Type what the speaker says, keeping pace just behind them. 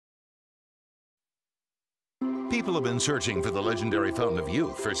People have been searching for the legendary Fountain of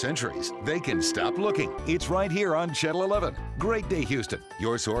Youth for centuries. They can stop looking. It's right here on Channel 11. Great Day Houston,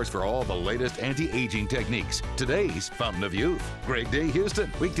 your source for all the latest anti-aging techniques. Today's Fountain of Youth. Great Day Houston,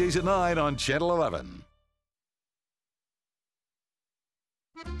 weekdays at 9 on Channel 11.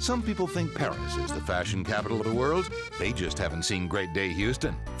 Some people think Paris is the fashion capital of the world. They just haven't seen Great Day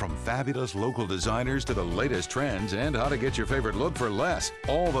Houston. From fabulous local designers to the latest trends and how to get your favorite look for less,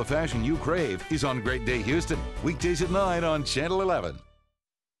 all the fashion you crave is on Great Day Houston. Weekdays at 9 on Channel 11.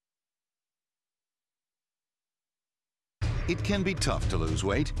 It can be tough to lose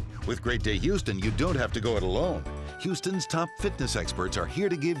weight. With Great Day Houston, you don't have to go it alone. Houston's top fitness experts are here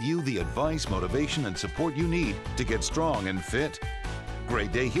to give you the advice, motivation, and support you need to get strong and fit.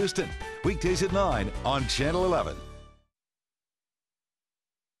 Great Day Houston, weekdays at 9 on Channel 11.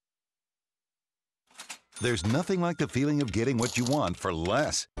 There's nothing like the feeling of getting what you want for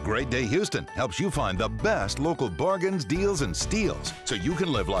less. Great Day Houston helps you find the best local bargains, deals, and steals so you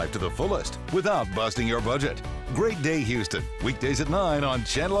can live life to the fullest without busting your budget. Great Day Houston, weekdays at 9 on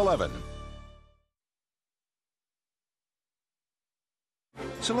Channel 11.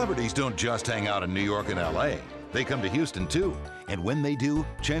 Celebrities don't just hang out in New York and LA. They come to Houston too, and when they do,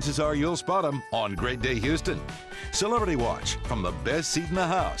 chances are you'll spot them on Great Day Houston. Celebrity Watch, from the best seat in the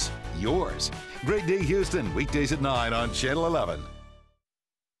house, yours. Great Day Houston, weekdays at 9 on Channel 11.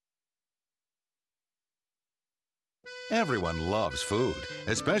 Everyone loves food,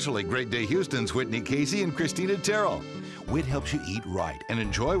 especially Great Day Houston's Whitney Casey and Christina Terrell. Whit helps you eat right and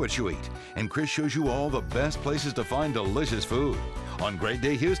enjoy what you eat, and Chris shows you all the best places to find delicious food. On Great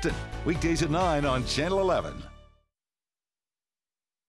Day Houston, weekdays at 9 on Channel 11.